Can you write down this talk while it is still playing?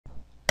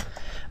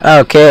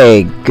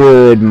Okay,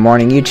 good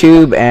morning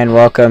YouTube, and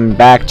welcome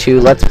back to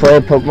Let's Play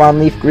Pokemon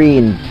Leaf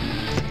Green,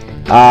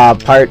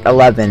 Part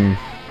 11.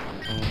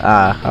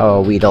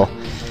 Oh, Weedle.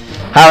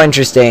 How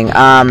interesting.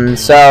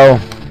 So,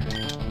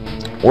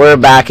 we're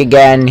back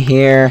again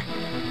here.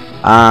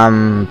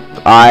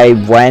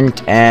 I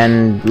went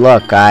and,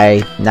 look,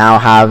 I now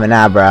have an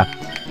Abra.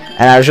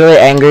 And I was really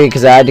angry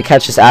because I had to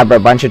catch this Abra a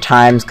bunch of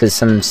times because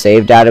some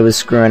save data was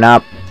screwing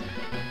up.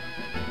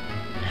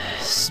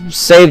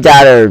 Save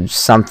data or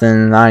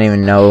something, I don't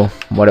even know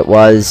what it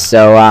was.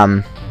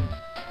 So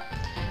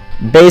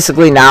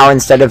basically now,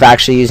 instead of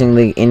actually using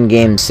the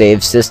in-game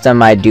save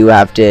system, I do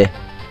have to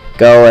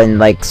go and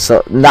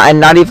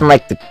not even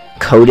like the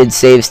coded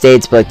save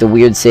states, but like the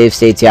weird save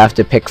states you have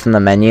to pick from the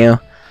menu.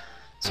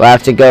 So I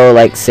have to go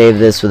like save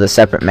this with a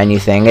separate menu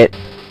thing. It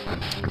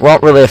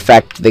won't really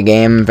affect the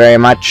game very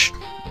much,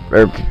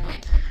 or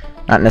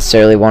not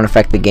necessarily won't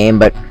affect the game,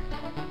 but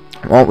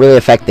won't really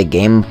affect the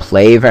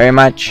gameplay very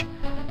much,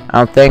 I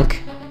don't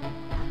think.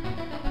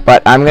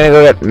 But I'm gonna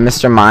go get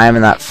Mr. Mime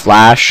and that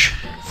Flash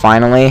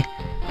finally,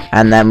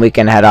 and then we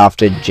can head off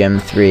to Gym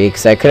 3.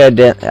 Because I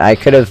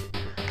could have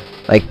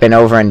like been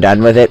over and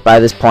done with it by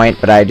this point,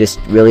 but I just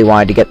really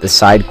wanted to get the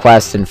side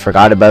quest and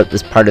forgot about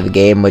this part of the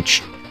game,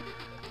 which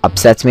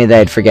upsets me that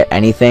I'd forget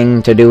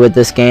anything to do with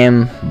this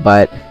game.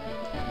 But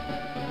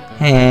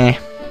I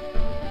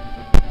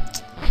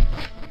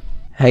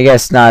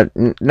guess not.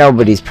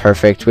 Nobody's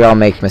perfect. We all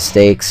make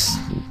mistakes.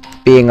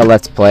 Being a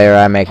Let's Player,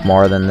 I make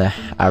more than the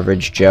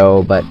average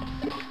Joe, but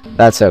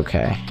that's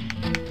okay.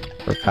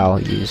 Repel,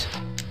 use.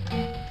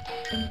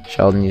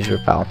 Sheldon, use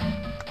Repel.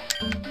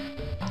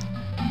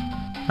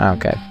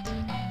 Okay.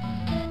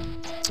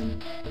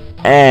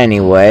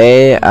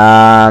 Anyway,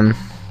 on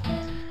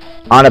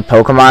a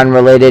Pokemon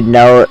related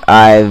note,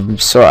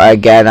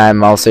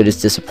 I'm also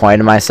just disappointed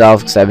in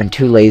myself because I've been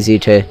too lazy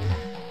to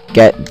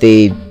get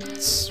the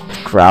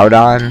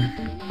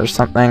Groudon or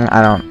something.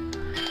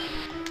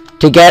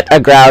 To get a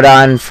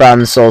Groudon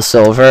from Soul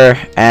Silver,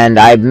 and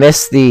I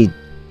missed the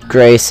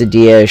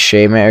Gracidea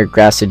Shaman, or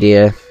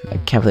Gracidea. I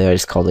can't believe I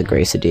just called it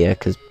Gracidea,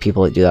 because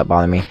people that do that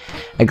bother me.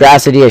 A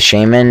Gracidea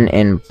Shaman,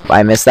 and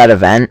I missed that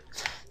event.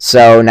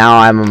 So now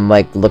I'm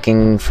like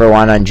looking for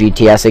one on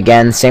GTS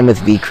again. Same with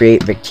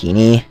V-Create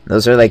Victini.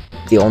 Those are like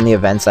the only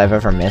events I've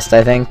ever missed,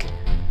 I think.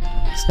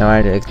 Snow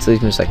it's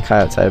just like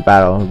cut outside of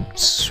battle.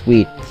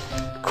 Sweet.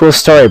 Cool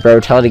story, bro.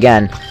 Tell it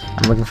again.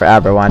 I'm looking for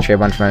Abra. Want to trade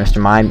one for my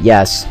Mr. Mime?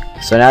 Yes.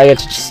 So now you get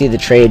to see the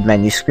trade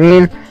menu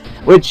screen,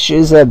 which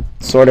is a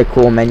sort of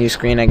cool menu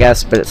screen, I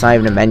guess, but it's not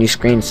even a menu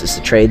screen, it's just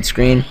a trade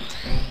screen.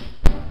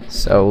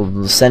 So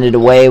we'll send it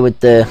away with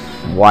the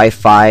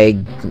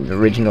Wi-Fi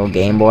original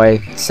Game Boy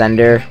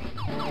sender.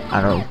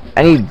 I don't know,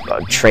 any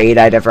trade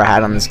I'd ever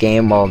had on this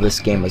game while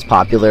this game was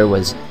popular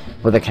was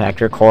with a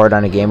connector cord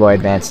on a Game Boy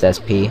Advanced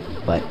SP,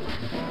 but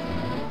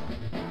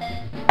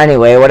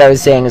anyway, what I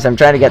was saying is I'm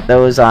trying to get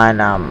those on,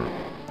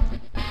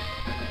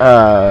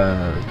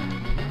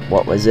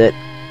 what was it?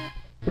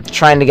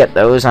 Trying to get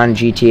those on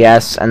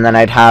GTS, and then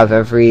I'd have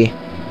every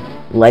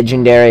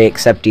legendary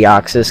except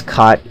Deoxys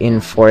caught in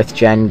 4th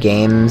gen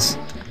games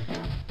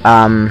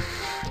on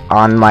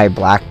my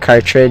black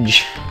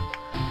cartridge.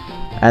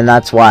 And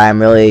that's why I'm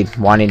really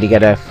wanting to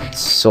get a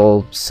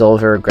Soul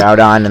Silver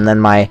Groudon, and then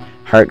my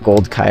Heart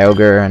Gold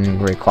Kyogre and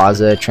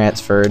Rayquaza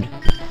transferred.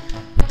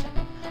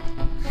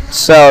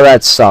 So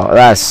that's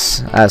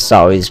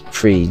always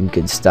pretty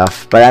good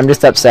stuff. But I'm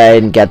just upset I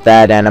didn't get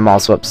that, and I'm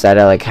also upset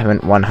I like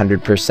haven't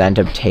 100%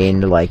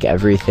 obtained like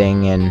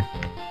everything in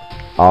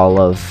all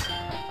of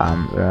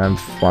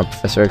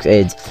Professor X's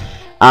AIDS.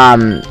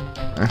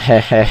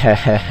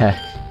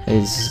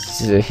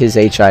 His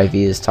HIV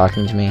is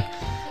talking to me.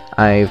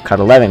 I've caught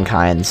 11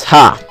 kinds.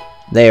 Ha!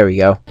 There we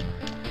go.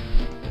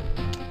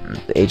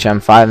 The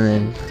HM5 and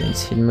then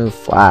its hidden move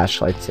Flash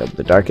lights up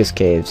the darkest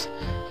caves.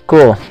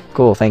 Cool,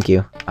 cool, thank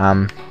you.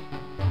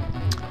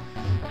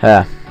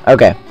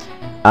 Okay.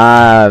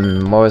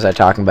 What was I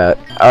talking about?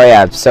 Oh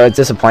yeah, so it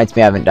disappoints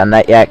me I haven't done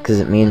that yet, because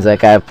it means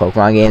like I have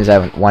Pokemon games I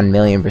haven't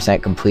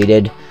 1,000,000%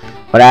 completed,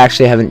 but I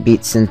actually haven't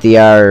beat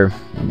Cynthia or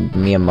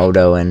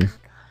Miyamoto in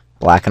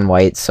Black and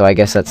White, so I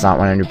guess that's not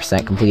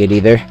 100% completed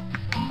either.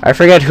 I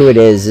forget who it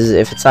is.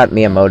 If it's not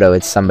Miyamoto,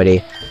 it's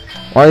somebody.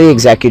 One of the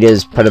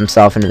executives put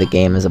himself into the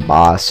game as a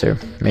boss, or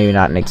maybe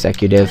not an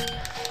executive,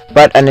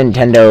 but a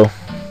Nintendo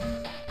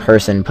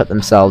person put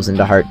themselves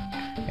into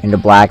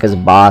Black as a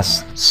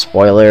boss.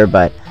 Spoiler,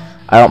 but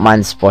I don't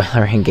mind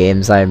spoilering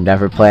games I've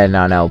never played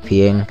on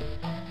LPing,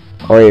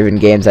 or even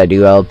games I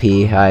do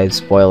LP. I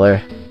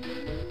spoiler.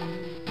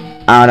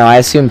 I don't know. I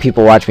assume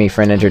people watch me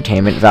for an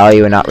entertainment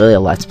value and not really a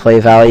Let's Play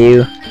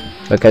value,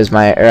 because a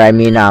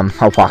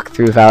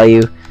walkthrough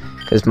value,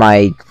 because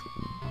my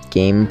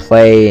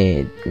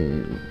gameplay,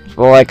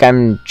 well, like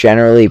I'm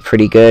generally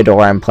pretty good,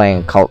 or I'm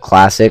playing a cult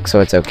classic, so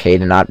it's okay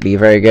to not be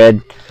very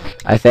good,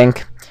 I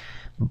think.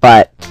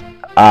 But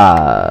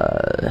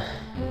wow,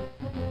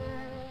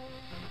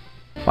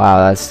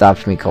 that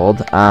stopped me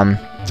cold.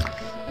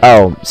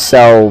 Oh,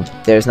 so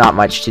there's not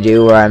much to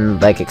do where I'm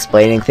like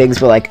explaining things,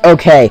 but like,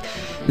 okay,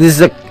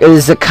 This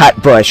is a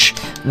cut bush.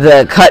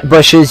 The cut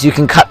bushes, you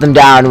can cut them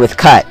down with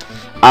cut.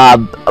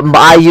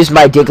 I used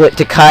my Diglett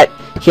to cut.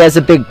 He has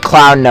a big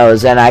clown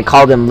nose, and I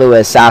called him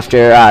Lewis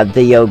after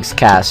the Yogs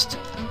cast.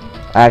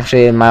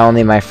 Actually,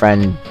 my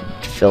friend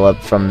Philip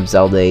from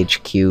Zelda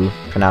HQ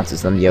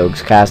pronounces them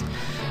Yogs cast.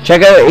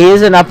 Check out,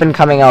 he's an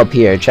up-and-coming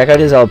LPer. Check out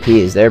his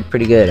LPs. They're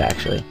pretty good,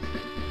 actually.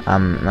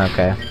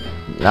 Okay.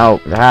 No,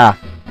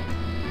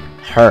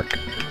 Herc.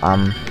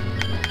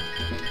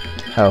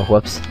 Oh,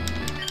 whoops.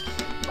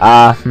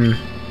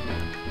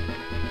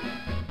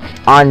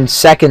 On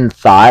second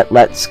thought,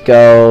 let's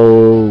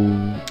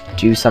go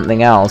do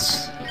something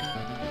else.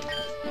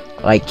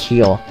 Like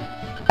heal.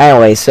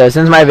 Anyway, so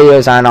since my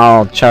videos aren't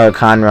all Charlie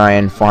Conroy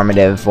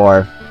informative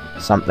or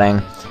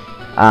something,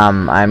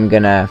 I'm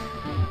gonna...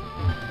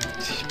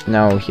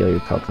 No, heal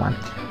your Pokemon.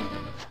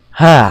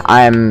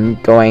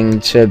 I'm going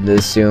to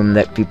assume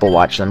that people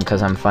watch them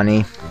because I'm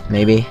funny.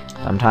 Maybe.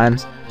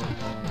 Sometimes.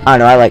 I don't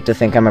know, I like to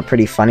think I'm a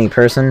pretty funny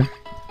person.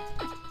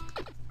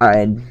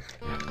 I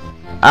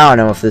don't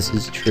know if this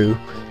is true.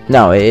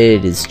 No,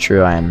 it is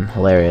true. I'm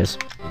hilarious.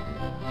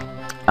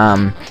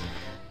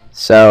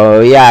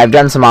 So yeah, I've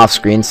done some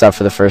off-screen stuff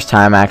for the first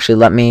time. Actually,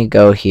 let me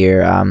go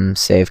here.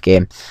 Save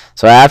game.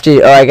 So I have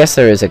to. Oh, I guess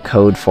there is a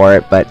code for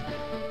it, but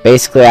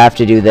basically I have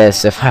to do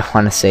this if I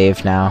want to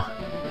save now,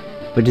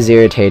 which is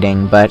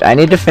irritating. But I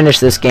need to finish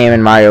this game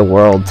in Mario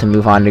World to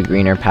move on to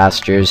greener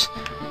pastures.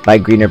 By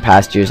greener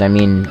pastures, I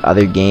mean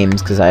other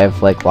games, because I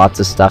have like lots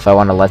of stuff I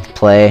want to let's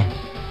play.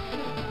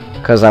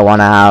 Because I want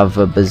to have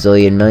a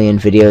bazillion million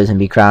videos and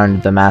be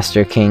crowned the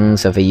Master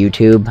Kings of a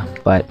YouTube,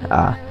 but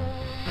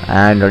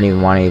I don't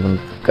even want to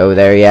even go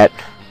there yet.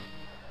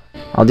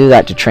 I'll do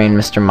that to train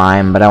Mr.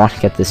 Mime, but I want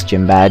to get this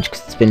gym badge,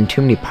 because it's been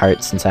too many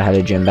parts since I had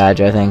a gym badge,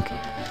 I think.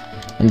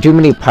 And too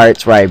many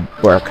parts where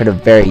it could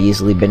have very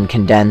easily been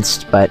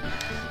condensed, but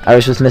I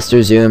was with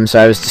Mr. Zoom, so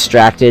I was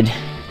distracted.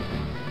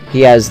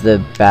 He has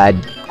the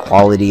bad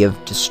quality of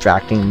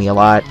distracting me a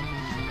lot.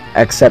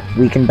 Except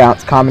we can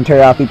bounce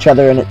commentary off each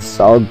other and it's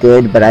all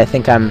good, but I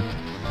think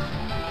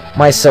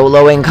my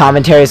soloing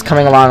commentary is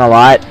coming along a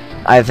lot,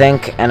 I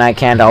think, and I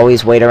can't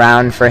always wait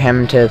around for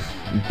him to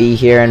be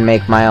here and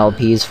make my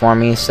LPs for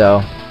me,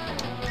 so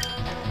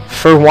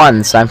for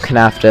once I'm gonna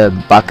have to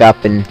buck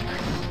up and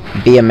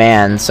be a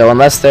man. So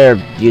unless they're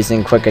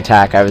using quick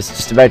attack, I was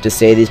just about to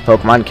say these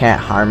Pokemon can't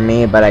harm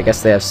me, but I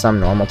guess they have some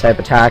normal type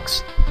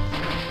attacks.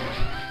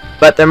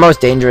 But their most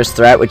dangerous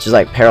threat, which is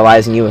like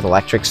paralyzing you with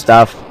electric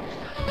stuff,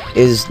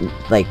 is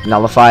like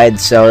nullified,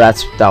 so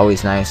that's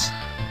always nice.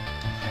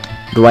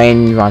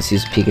 Dwayne wants to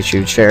use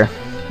Pikachu, sure.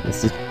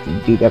 Let's just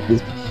beat up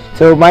these.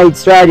 So my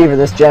strategy for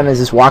this gym is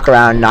just walk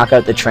around, knock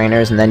out the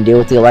trainers, and then deal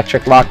with the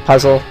electric lock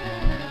puzzle.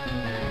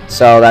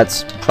 So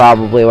that's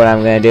probably what I'm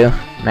gonna do.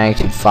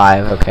 Magnitude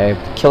 5, okay.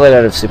 Kill it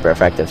out of super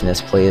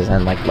effectiveness, please,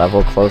 and like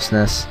level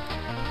closeness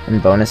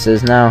and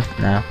bonuses. No.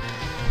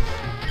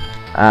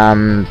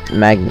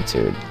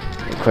 Magnitude.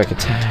 Quick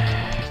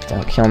attack.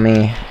 Don't kill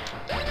me.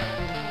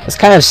 It's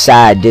kind of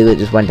sad, Diglett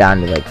just went down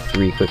to like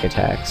 3 quick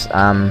attacks.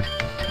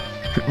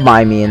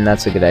 Mimian,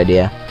 that's a good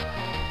idea.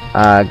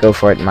 Go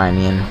for it,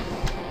 Mimian.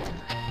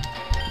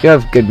 You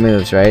have good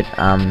moves, right?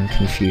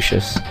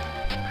 Confucius.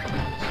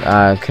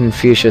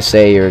 Confucius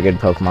say you're a good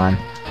Pokemon.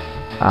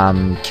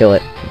 Kill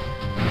it.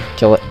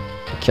 Kill it.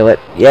 Kill it.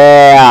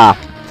 Yeah!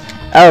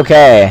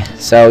 Okay,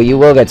 so you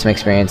will get some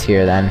experience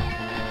here then.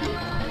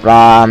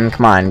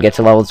 Come on, get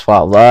to level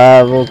 12.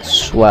 Level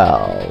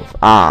 12.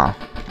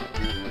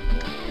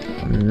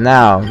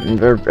 Now,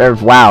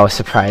 wow,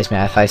 surprise me.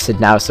 I thought I said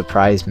now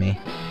surprise me.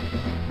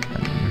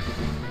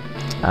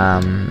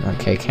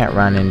 Okay, can't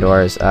run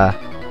indoors.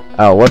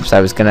 Oh, whoops,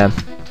 I was gonna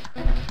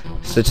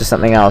switch to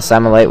something else.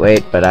 I'm a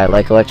lightweight, but I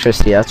like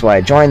electricity. That's why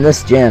I joined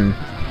this gym.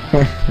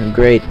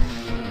 Great.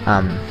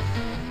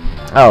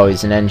 Oh,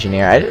 he's an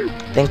engineer. I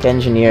didn't think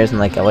engineers and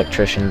like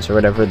electricians or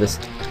whatever this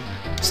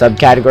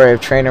subcategory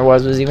of trainer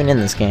was even in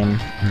this game.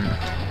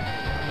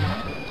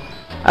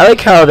 I like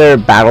how their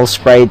battle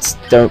sprites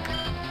don't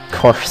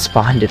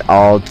correspond at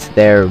all to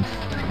their,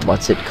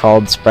 what's it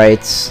called,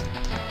 sprites.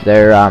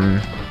 Their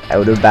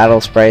out of battle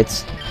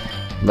sprites,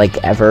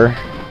 like ever.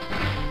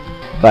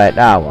 But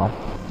well.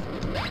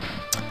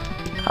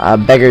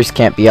 Beggars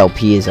can't be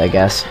LPs, I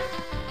guess.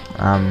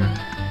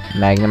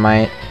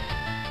 Magnemite.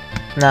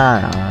 No,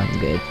 I'm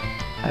good.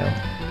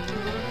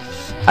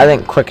 I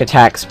think quick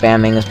attack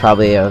spamming is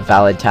probably a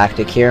valid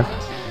tactic here.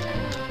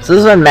 So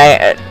this is when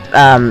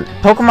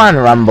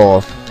Pokemon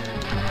Rumble.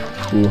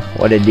 Ooh,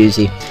 what a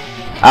doozy.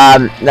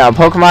 No,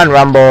 Pokemon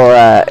Rumble,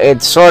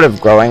 it's sort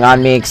of growing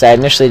on me, because I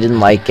initially didn't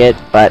like it,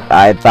 but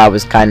I thought it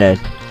was kind of,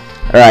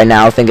 or I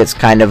now think it's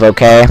kind of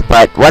okay.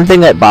 But one thing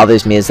that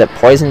bothers me is that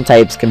poison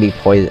types can be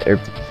poisoned.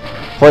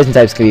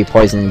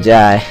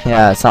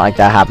 Yeah, it's not like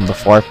that happened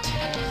before.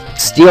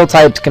 Steel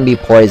types can be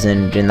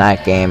poisoned in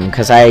that game,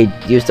 because I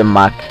used a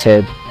muck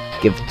to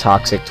give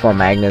toxic to a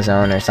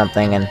Magnezone or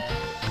something,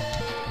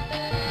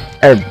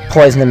 or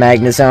poison the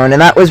Magnezone,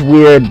 and that was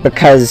weird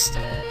because,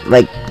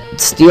 like,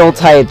 steel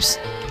types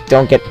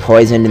don't get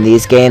poisoned in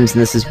these games,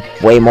 and this is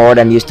way more what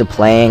I'm used to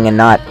playing, and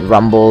not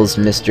Rumble's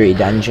Mystery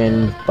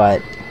Dungeon.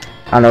 But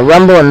I don't know,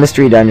 Rumble and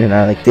Mystery Dungeon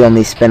are like the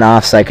only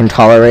spin-offs I can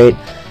tolerate.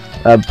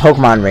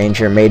 Pokemon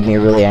Ranger made me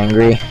really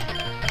angry.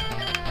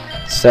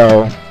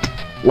 So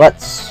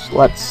let's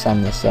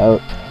send this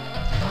out.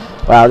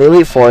 Wow, the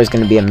Elite Four is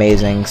going to be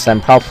amazing, so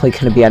I'm probably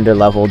going to be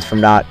underleveled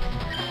from not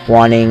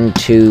wanting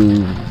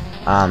to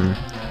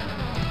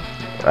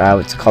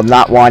what's it called,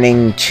 not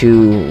wanting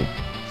to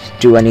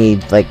do any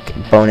like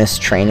bonus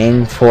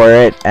training for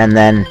it, and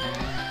then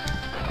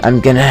I'm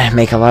gonna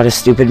make a lot of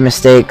stupid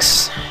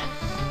mistakes.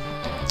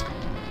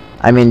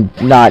 I mean,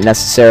 not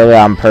necessarily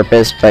on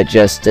purpose, but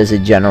just as a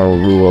general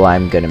rule,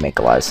 I'm gonna make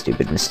a lot of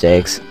stupid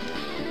mistakes.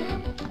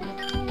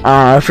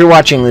 If you're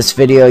watching this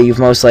video, you've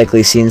most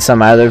likely seen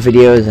some other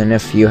videos, and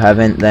if you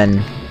haven't,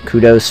 then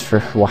kudos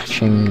for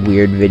watching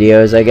weird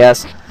videos, I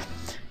guess.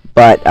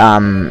 But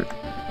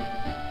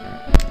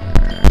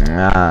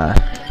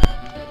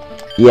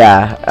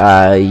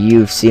yeah,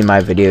 you've seen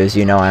my videos,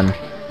 you know I'm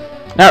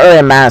not really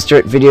a master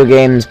at video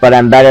games, but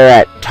I'm better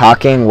at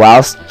talking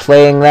whilst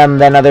playing them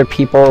than other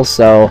people,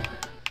 so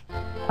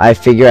I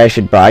figure I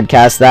should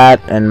broadcast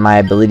that and my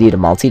ability to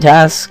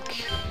multitask.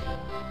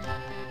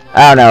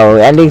 I don't know,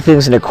 ending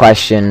things in a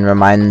question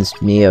reminds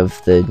me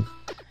of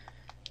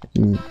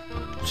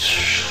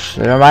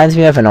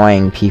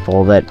annoying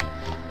people that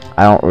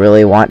I don't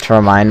really want to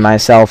remind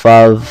myself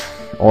of,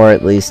 or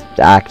at least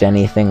act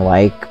anything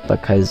like,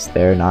 because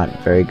they're not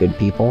very good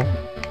people.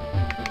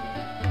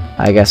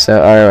 I guess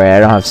so. Alright, I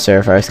don't have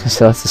surf. I was gonna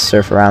say let's just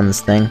surf around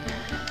this thing.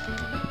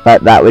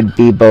 But that would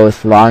be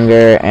both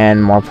longer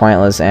and more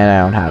pointless, and I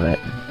don't have it.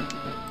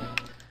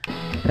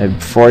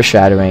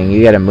 Foreshadowing.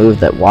 You get a move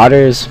that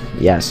waters?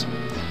 Yes.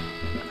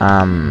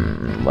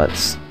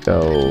 Let's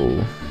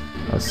go.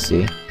 Let's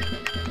see.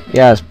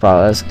 Yeah,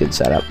 that's a good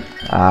setup.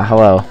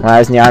 Hello. When I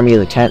was in the army,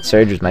 Lieutenant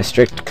Surge was my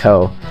strict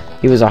co.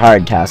 He was a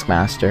hard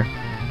taskmaster.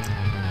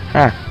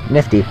 Ah,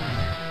 nifty.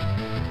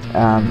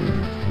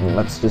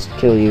 Let's just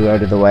kill you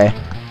out of the way.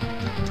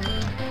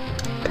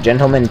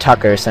 Gentleman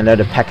Tucker, send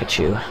out a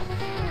Pikachu.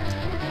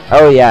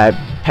 Oh yeah,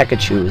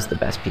 Pikachu is the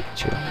best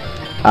Pikachu.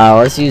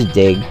 Let's use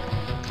Dig.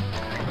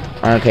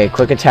 Okay,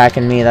 quick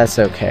attacking me, that's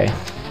okay.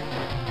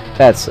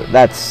 That's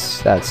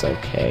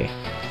okay.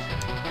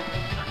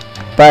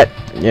 But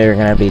you're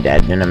gonna be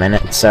dead in a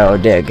minute, so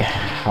Dig.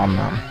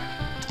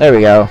 There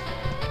we go.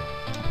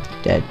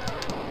 Dead.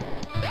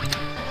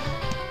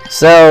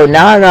 So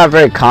now I'm not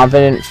very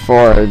confident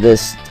for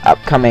this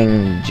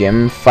upcoming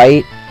gym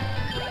fight,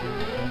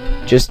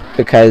 just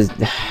because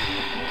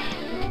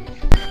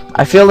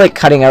I feel like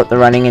cutting out the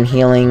running and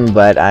healing,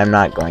 but I'm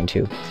not going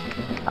to.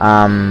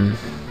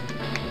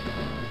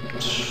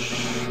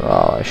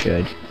 Oh, I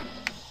should.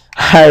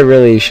 I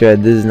really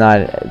should. This is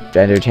not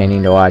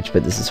entertaining to watch,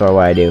 but this is sort of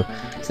what I do.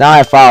 So now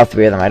I follow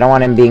 3 of them. I don't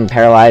want him being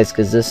paralyzed,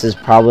 because this is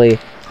probably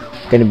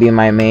going to be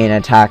my main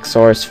attack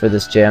source for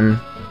this gym.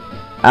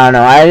 I don't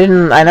know,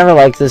 I never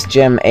liked this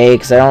gym,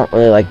 because I don't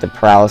really like the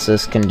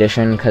paralysis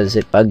condition, because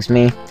it bugs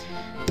me.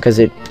 Because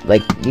it,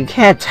 like, you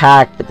can't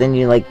attack, but then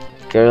you, like,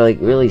 go, like,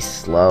 really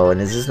slow,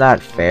 and it's just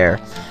not fair.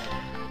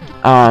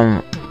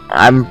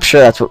 I'm sure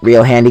that's what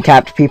real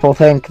handicapped people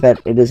think, that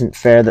it isn't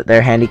fair that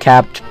they're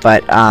handicapped,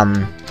 but,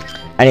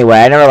 anyway,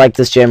 I never liked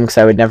this gym, because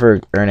I would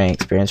never earn any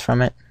experience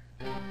from it.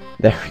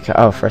 There we go.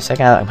 Oh, for a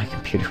second, I thought my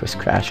computer was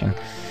crashing,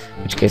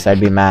 in which case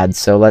I'd be mad,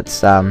 so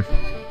let's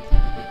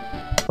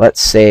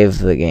save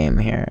the game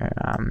here.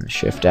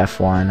 Shift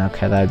F1.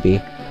 Okay, that'd be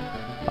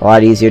a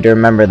lot easier to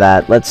remember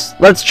that.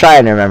 Let's try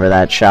and remember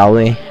that, shall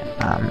we?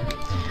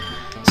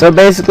 So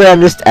basically,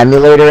 I'm just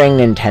emulating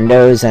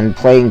Nintendo's and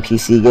playing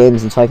PC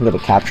games until I can get a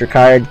capture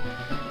card,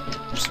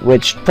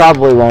 which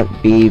probably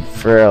won't be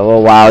for a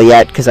little while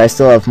yet, because I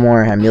still have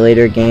more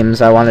emulator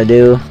games I want to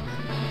do,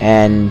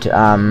 and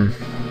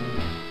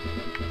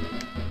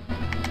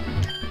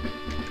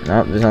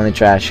nope, there's only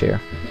trash here.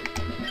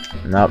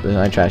 Nope, there's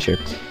only trash here.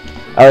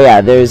 Oh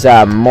yeah, there's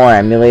more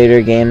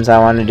emulator games I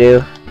want to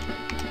do.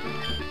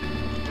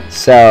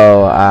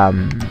 So,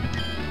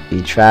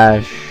 be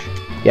trash.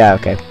 Yeah,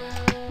 okay.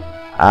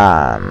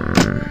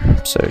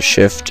 So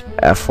Shift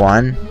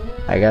F1,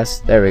 I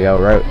guess. There we go.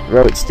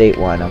 Wrote State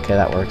 1. Okay,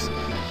 that works.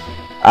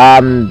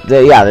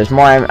 Yeah, there's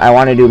more. I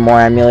want to do more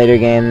emulator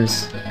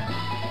games.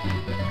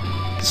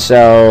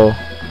 So,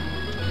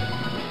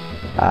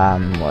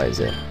 what is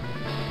it?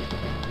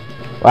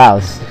 Wow,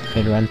 this is a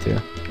good run through.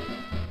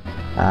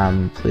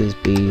 Please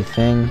be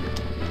thing.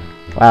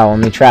 Wow,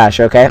 only trash.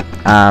 Okay.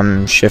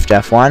 Shift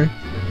F1.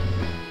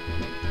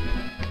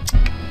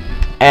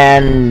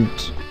 And,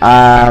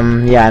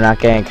 yeah, not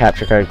getting a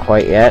capture card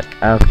quite yet.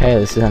 Okay,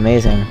 this is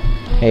amazing.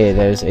 Hey,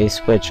 there's a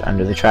switch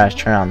under the trash.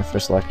 Turn on. The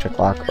first electric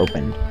lock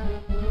opened.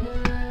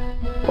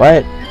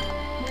 What?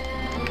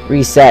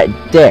 Reset.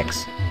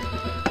 Dicks.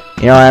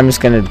 You know what? I'm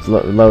just gonna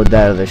load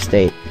that other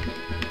state.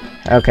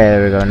 Okay,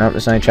 there we go. Nope,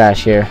 there's only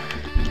trash here.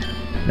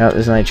 Nope,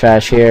 there's only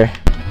trash here.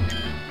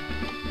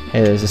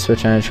 Hey, there's a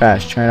switch on the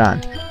trash. Turn it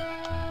on.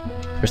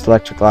 First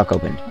electric lock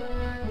opened.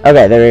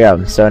 Okay, there we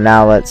go. So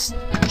now let's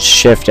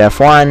Shift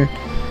F1.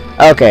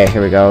 Okay,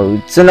 here we go.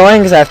 It's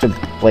annoying because I have to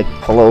like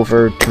pull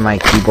over to my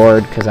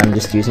keyboard because I'm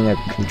just using a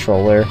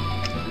controller.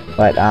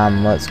 But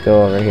let's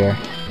go over here.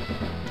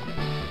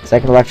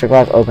 Second electric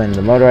lock open.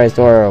 The motorized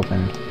door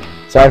open.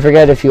 So I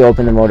forget if you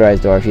open the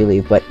motorized door if you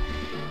leave, but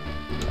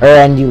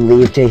and you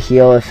leave to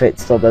heal if it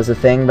still does a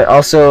thing. But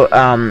also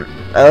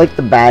I like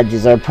the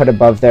badges are put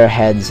above their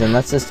heads, and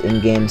let's just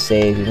in-game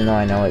save, even though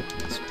I know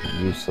it's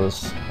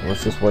useless.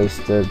 Let's just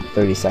waste the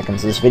 30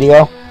 seconds of this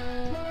video,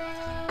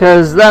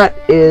 because that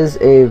is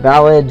a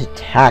valid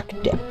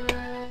tactic.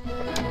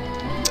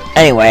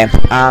 Anyway,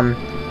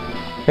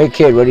 hey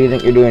kid, what do you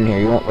think you're doing here?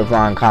 You won't live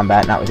long in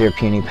combat, not with your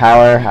puny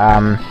power.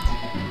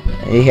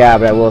 Yeah,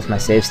 but I will with my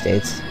save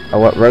states. Oh,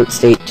 what, rote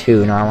state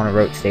 2? No, I want to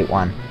rote state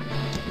 1.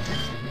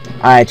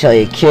 I tell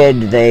you,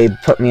 kid, they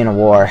put me in a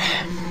war.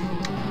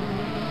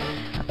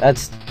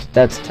 That's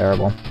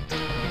terrible.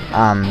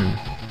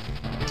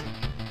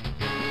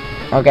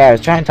 Okay, I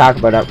was trying to talk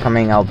about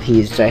upcoming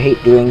LPs, which I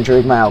hate doing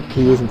during my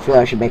LPs and feel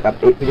I should make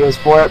update videos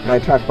for it, but I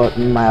talk about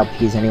my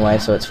LPs anyway,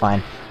 so it's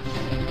fine.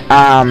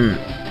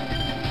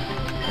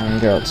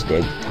 Girl, let's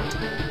dig.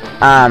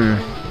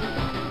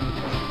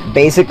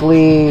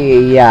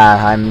 Basically,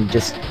 yeah, I'm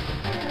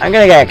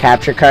gonna get a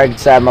capture card,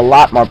 so I'm a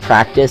lot more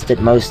practiced at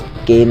most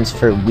games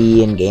for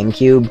Wii and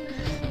GameCube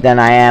than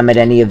I am at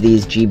any of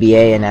these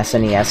GBA and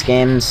SNES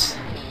games.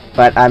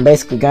 But I'm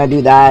basically gonna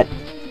do that,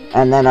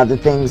 and then other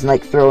things,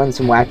 like throw in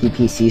some wacky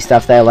PC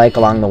stuff that I like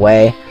along the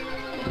way,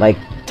 like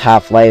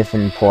Half-Life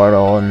and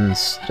Portal, and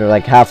they're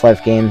like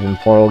Half-Life games and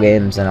Portal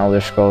games and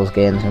Elder Scrolls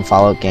games and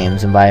Fallout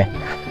games. And by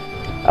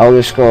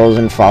Elder Scrolls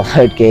and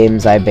Fallout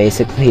games, I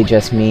basically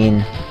just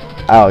mean,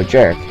 oh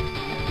jerk,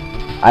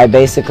 I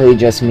basically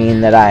just mean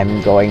that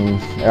I'm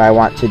going, or I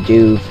want to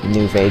do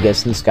New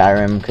Vegas and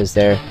Skyrim because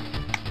they're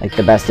like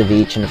the best of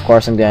each, and of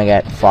course I'm gonna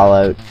get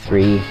Fallout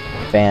 3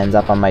 fans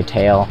up on my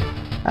tail.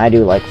 I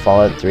do like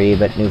Fallout 3,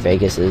 but New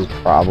Vegas is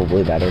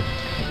probably better.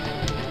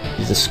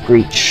 There's a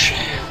Screech.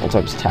 Full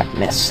Torps attack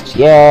missed.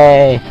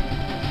 Yay!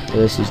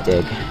 This is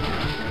dig.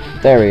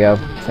 There we go.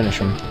 Finish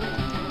him.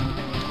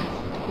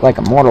 Like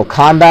a Mortal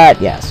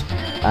Kombat? Yes.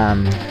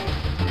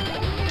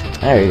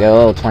 There you go.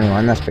 Level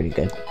 21. That's pretty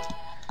good.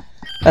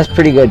 That's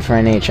pretty good for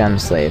an HM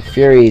slave.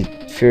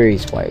 Fury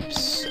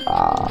swipes.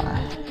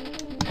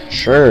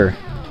 Sure.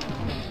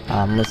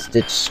 Let's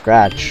ditch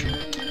Scratch.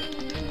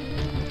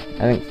 I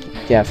think,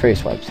 yeah, Fury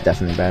Swipes is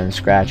definitely better than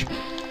Scratch.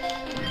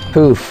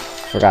 Poof.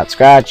 Forgot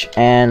Scratch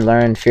and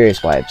learned Fury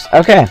Swipes.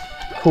 Okay.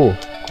 Cool.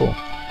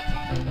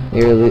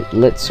 Your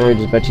Lit Surge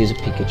is about to use a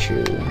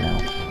Pikachu. No.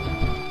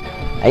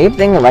 I keep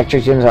thinking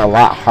electric gyms are a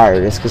lot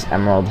harder just because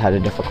Emerald had a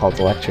difficult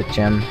electric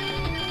gym.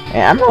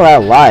 And Emerald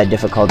had a lot of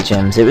difficult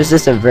gyms. It was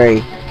just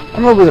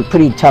Emerald was a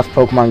pretty tough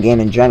Pokemon game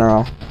in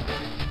general.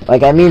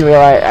 Like, I mean,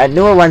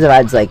 newer ones have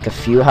had, like, a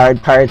few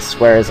hard parts,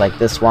 whereas, like,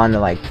 this one,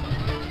 like,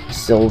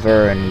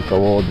 Silver and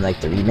Gold, and,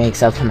 like, the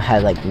remakes of them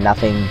had, like,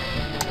 nothing.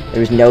 There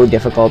was no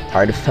difficult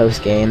part of those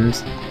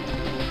games.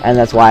 And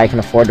that's why I can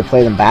afford to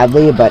play them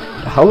badly, but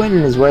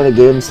Hoenn is where the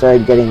game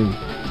started getting,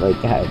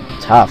 like,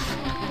 tough.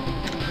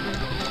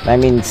 I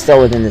mean,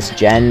 still within this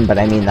gen, but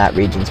I mean that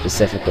region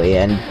specifically,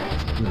 and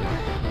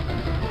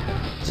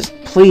just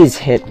please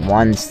hit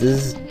once.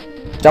 This is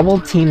double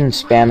team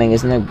spamming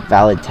isn't a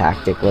valid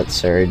tactic. Let's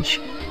Surge.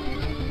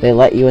 They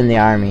let you in the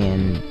army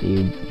and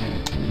you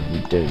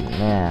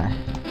yeah.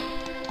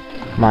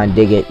 Come on,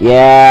 dig it.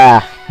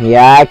 Yeah,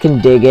 I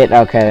can dig it.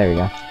 Okay, there we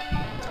go.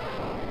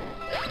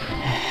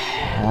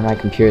 My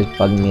computer's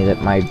bugging me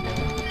that my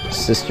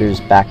sister's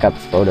backup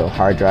photo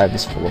hard drive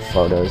is full of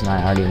photos, and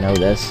I already know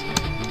this.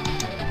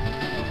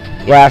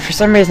 Yeah, for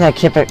some reason I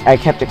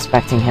kept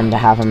expecting him to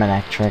have an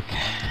electric.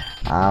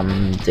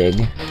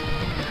 Dig.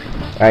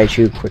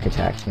 Raichu quick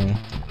attacked me.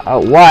 Oh,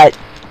 what?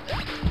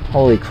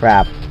 Holy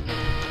crap.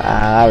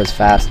 That was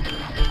fast.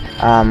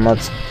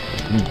 Let's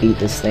beat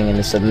this thing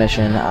into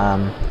submission.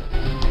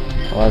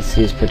 Let's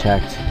use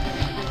Protect.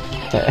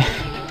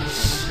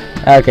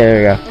 Okay, there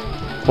we go.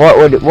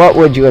 What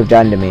would you have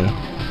done to me?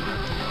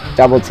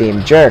 Double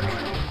team. Jerk.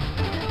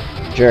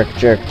 Jerk,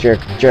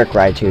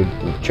 Raichu.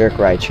 Jerk,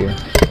 Raichu.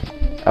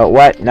 Oh,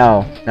 what?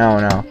 No.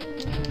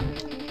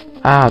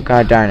 Oh,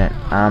 god darn it.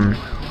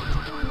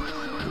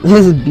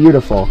 This is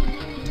beautiful.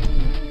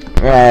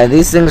 Yeah,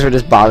 these things were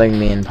just bothering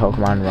me in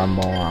Pokemon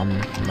Rumble.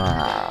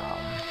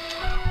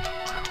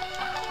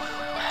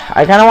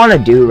 I kind of want to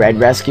do Red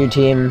Rescue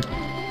Team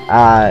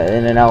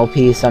in an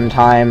LP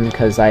sometime,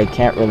 because I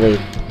can't really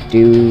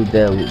do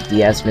the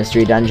DS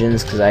Mystery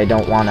Dungeons, because I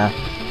don't want to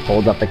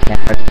hold up a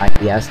camera to my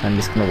DS, and I'm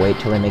just going to wait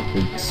till I make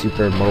the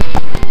Super Mobile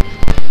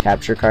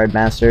Capture Card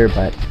Master,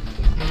 but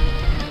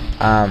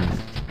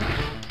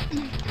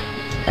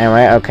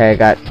anyway, okay, I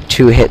got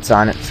 2 hits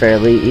on it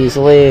fairly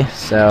easily,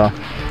 so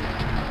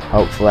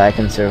hopefully I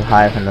can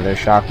survive another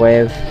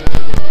Shockwave.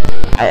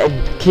 I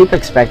keep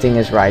expecting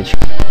his Raichu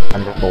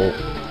Thunderbolt,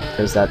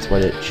 because that's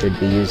what it should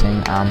be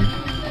using.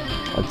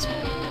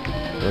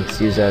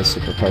 Let's use a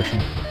Super Potion.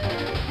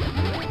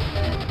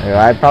 There we go.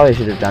 I probably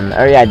should have done that.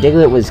 Oh yeah,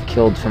 Diglett was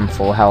killed from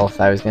full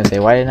health. I was gonna say,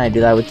 why didn't I do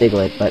that with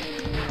Diglett, but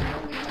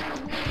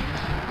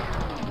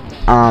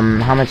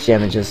How much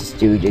damage does this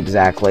do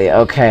exactly?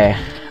 Okay,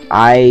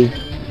 I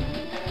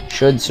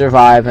should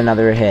survive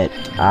another hit.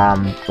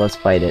 Let's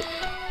bite it.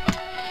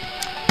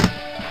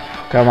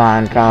 Come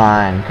on, come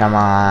on, come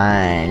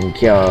on,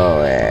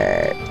 kill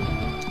it.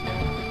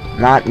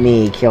 Not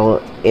me,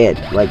 kill it,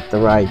 like the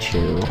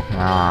Raichu.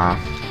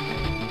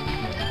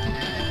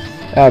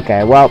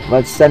 Okay, well,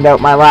 let's send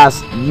out my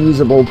last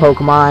usable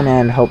Pokemon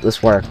and hope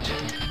this worked.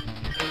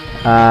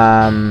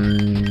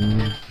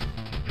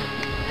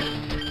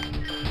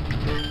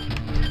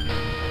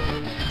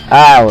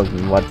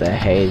 What the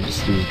hey,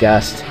 just use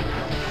Gust.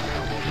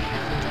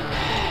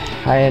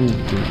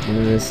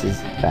 This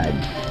is bad.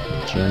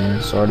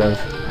 June, sort of.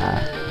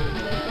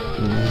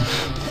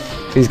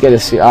 Please get a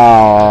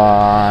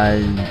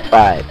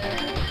but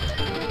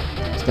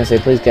I was gonna say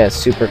please get a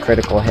super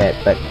critical hit,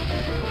 but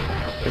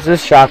it's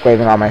just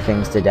shockwaving all my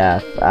things to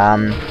death.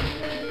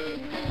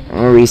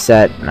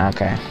 Reset.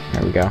 Okay,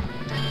 there we go.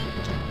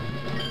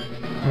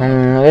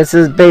 It's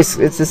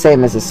the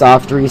same as a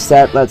soft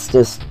reset. Let's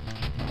just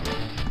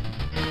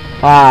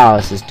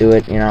let's just do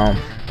it. You know,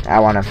 I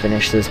want to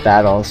finish this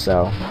battle,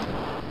 so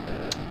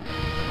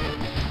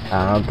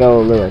I'll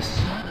go Lewis.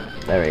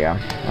 There we go.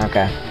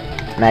 Okay.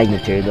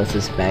 Magnitude. Let's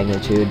just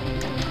magnitude.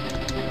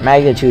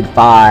 Magnitude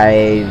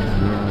 5.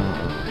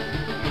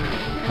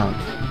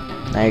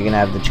 Now you're gonna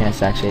have the chance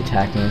to actually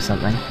attack me with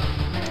something.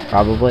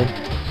 Probably.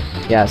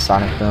 Yeah,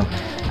 Sonic Boom.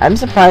 I'm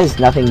surprised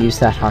nothing used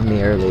that on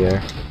me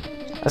earlier.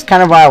 That's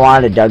kind of why I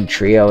wanted a Doug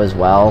Trio as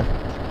well.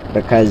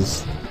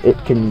 Because it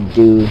can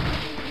do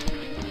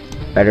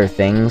better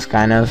things,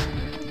 kind of.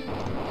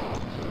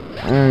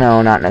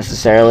 No, not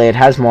necessarily. It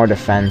has more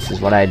defense, is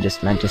what I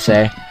just meant to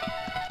say.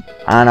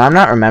 I don't know, I'm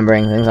not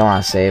remembering things I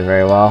want to say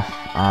very well.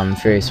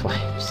 Fury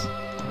Swipes.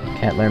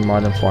 Can't learn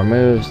more than 4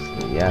 moves.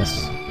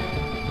 Yes.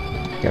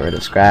 Get rid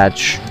of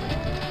Scratch.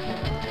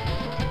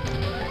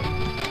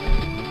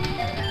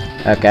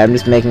 Okay, I'm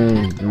just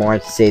making more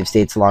save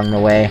states along the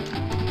way.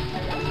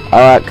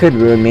 It could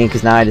ruin me,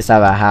 because now I just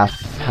have a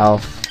half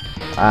health,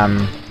 a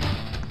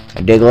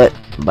Diglett,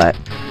 but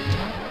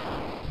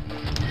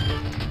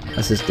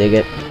let's just dig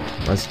it.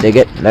 Let's dig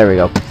it. There we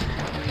go.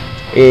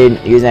 We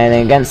didn't use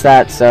anything against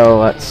that, so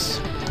let's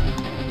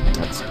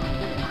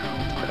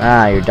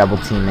you're double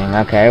teaming.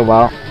 Okay,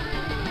 well,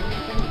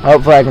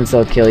 hopefully I can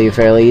still kill you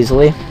fairly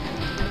easily.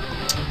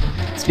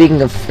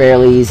 Speaking of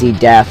fairly easy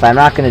death, I'm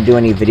not going to do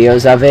any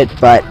videos of it,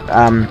 but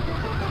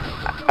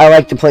I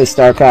like to play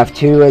StarCraft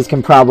 2, as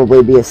can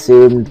probably be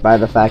assumed by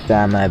the fact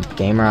that I'm a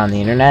gamer on the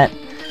internet.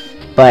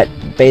 But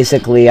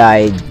basically,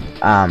 I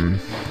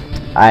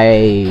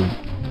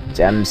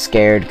am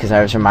scared because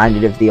I was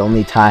reminded of the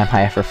only time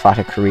I ever fought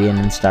a Korean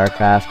in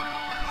StarCraft.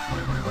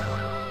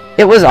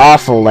 It was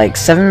awful. Like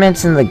 7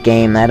 minutes in the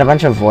game, I had a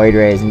bunch of Void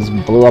Rays and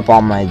just blew up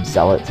all my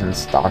Zealots and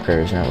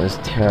Stalkers, and it was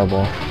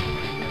terrible.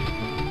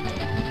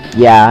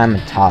 Yeah, I'm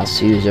a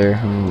TOS user.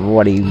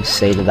 What do you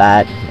say to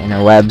that,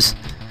 interwebs?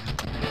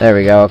 There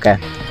we go, okay.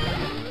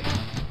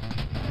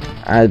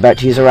 I was about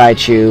to use a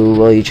Raichu.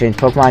 Will you change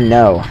Pokemon?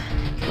 No.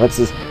 Let's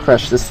just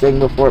crush this thing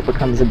before it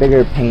becomes a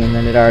bigger pain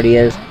than it already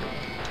is.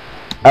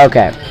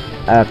 Okay.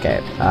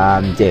 Okay.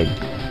 Dig.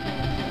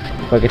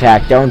 Quick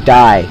attack. Don't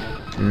die.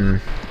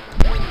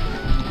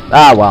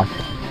 Well.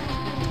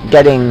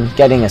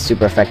 Getting a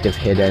super effective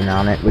hit in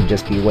on it would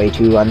just be way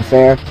too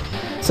unfair.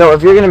 So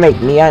if you're gonna make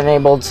me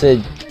unable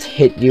to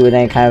hit you with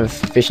any kind of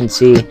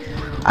efficiency,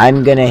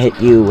 I'm gonna hit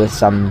you with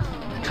some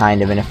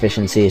kind of an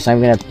efficiency. So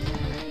I'm gonna...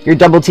 Your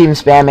double team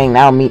spamming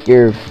now meet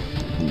your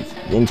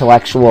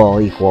intellectual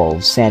equal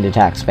sand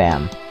attack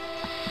spam.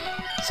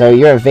 So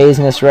your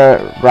evasiveness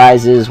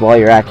rises while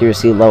your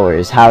accuracy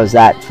lowers. How's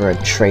that for a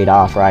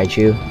trade-off,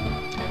 Raichu?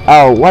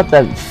 Oh, what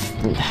the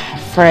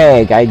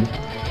frig?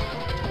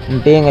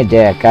 I'm being a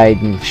dick.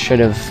 I should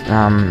have,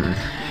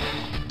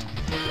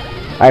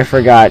 I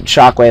forgot.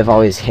 Shockwave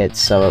always hits,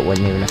 so it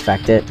wouldn't even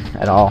affect it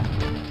at all.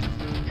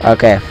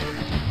 Okay.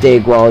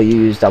 Dig while you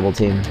use double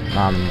team.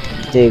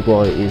 Dig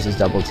while it uses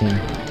double team.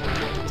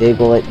 Dig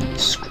while it...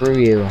 Screw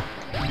you.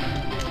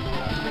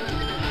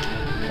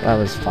 That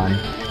was fun.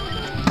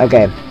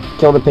 Okay.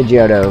 Kill the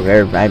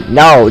Pidgeotto.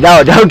 No,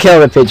 don't kill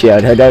the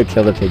Pidgeotto. Don't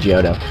kill the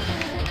Pidgeotto.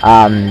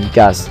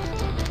 Gus.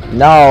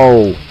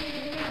 No!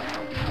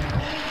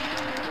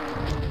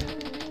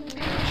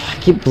 I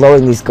keep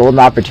blowing these golden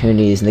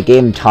opportunities, and the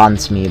game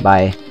taunts me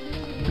by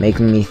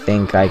making me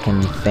think I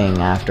can thing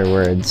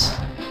afterwards.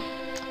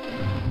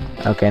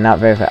 Okay, not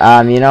very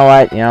fast. You know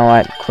what? You know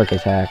what? Quick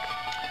attack.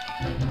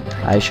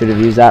 I should have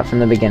used that from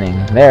the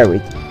beginning. There we...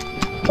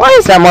 Why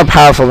is that more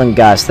powerful than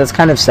Gust? That's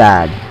kind of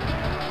sad.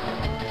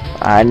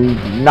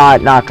 I'm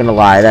not gonna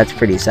lie, that's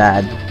pretty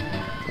sad.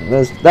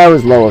 That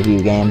was low of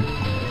you, game.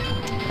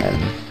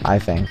 I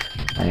think.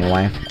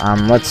 Anyway,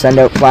 let's send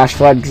out Flash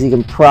Flood, because he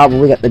can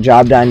probably get the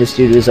job done just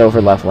due to his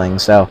over-leveling,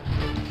 so...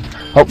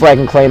 Hopefully I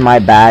can claim my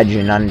badge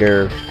in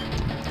under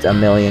a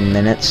million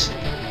minutes.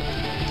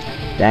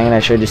 Dang it, I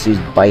should just use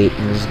Bite,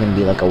 and this is gonna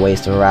be like a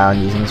waste of a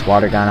round using this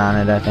water gun on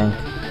it, I think.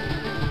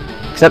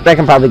 Except I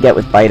can probably get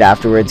with Bite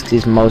afterwards, because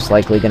he's most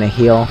likely gonna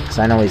heal, because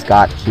I know he's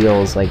got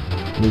heals, like,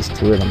 At least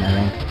 2 of them, I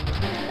think.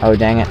 Oh,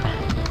 dang it.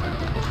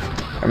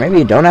 Or maybe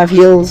you don't have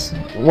heals?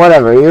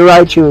 Whatever, your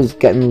Raichu is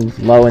getting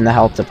low in the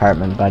health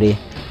department, buddy.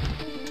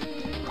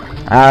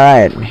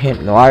 Alright,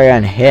 hit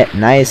Larian, hit.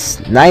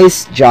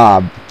 Nice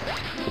job.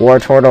 War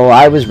Turtle,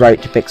 I was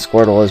right to pick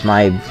Squirtle as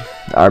my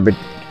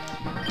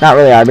not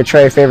really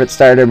arbitrary favorite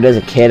starter, but as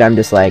a kid, I'm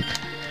just like,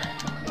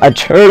 a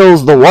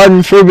turtle's the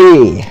one for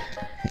me!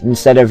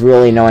 Instead of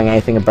really knowing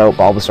anything about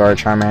Bulbasaur or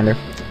Charmander.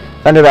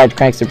 Thunderbite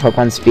cranks their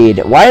Pokemon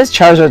speed. Why is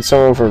Charizard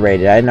so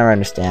overrated? I never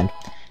understand.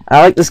 I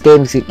like this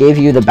game because it gave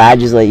you the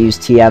badges that use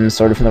TM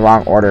sort of in the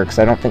wrong order, because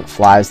I don't think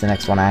Fly is the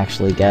next one I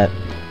actually get.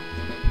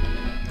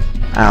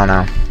 I don't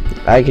know.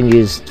 I can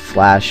use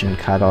Flash and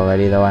Cut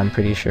already, though, I'm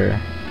pretty sure.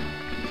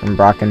 From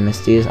Brock and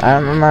Misty's.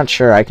 I'm not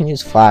sure. I can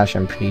use Flash,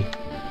 I'm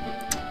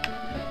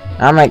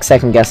like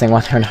second guessing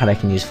whether or not I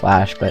can use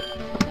Flash, but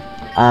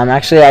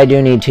actually I do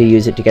need to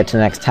use it to get to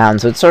the next town,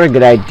 so it's sort of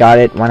good I got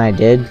it when I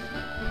did.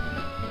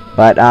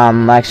 But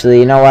actually,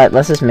 you know what?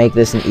 Let's just make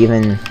this an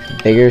even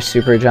bigger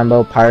Super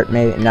Jumbo part,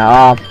 maybe.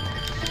 No,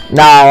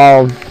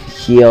 I'll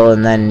heal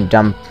and then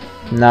dump.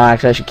 No,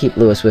 actually, I should keep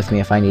Lewis with me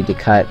if I need to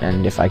cut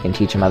and if I can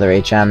teach him other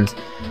HMs.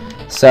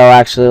 So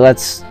actually,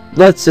 let's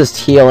just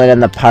heal it in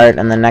the part,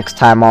 and the next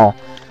time I'll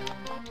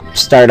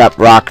start up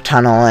Rock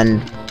Tunnel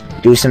and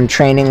do some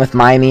training with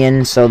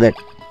Mimian so that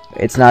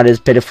it's not as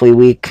pitifully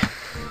weak.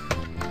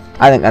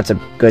 I think that's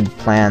a good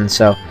plan,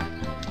 so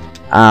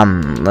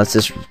let's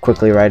just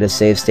quickly write a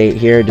save state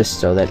here just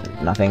so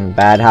that nothing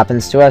bad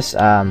happens to us.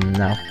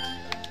 No.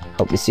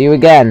 Hope to see you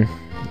again.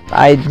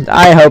 I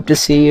hope to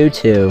see you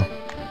too.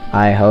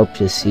 I hope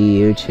to see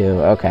you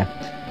too. Okay.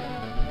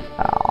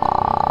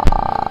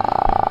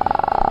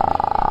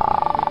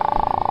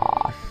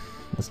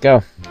 Let's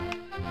go.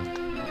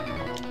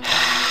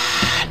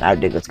 Now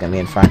Diglett's gonna be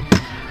in front.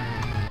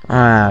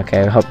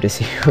 Okay, hope to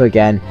see you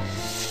again.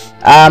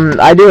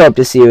 I do hope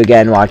to see you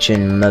again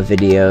watching my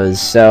videos,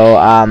 so,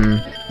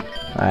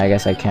 I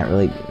guess I can't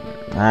really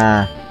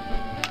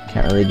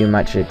do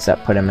much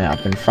except put him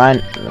up in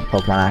front. The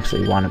Pokemon I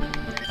actually want to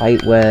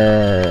fight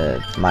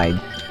with my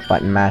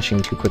button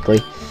mashing too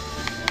quickly.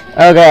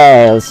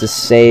 Okay, let's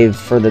just save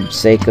for the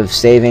sake of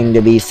saving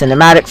to be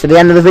cinematic for the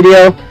end of the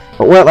video,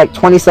 but we're at like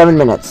 27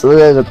 minutes, so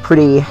there's a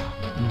pretty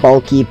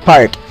bulky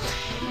part.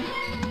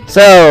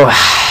 So,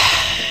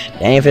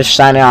 Danny Fish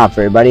signing off,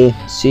 everybody.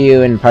 See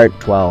you in part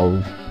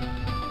 12.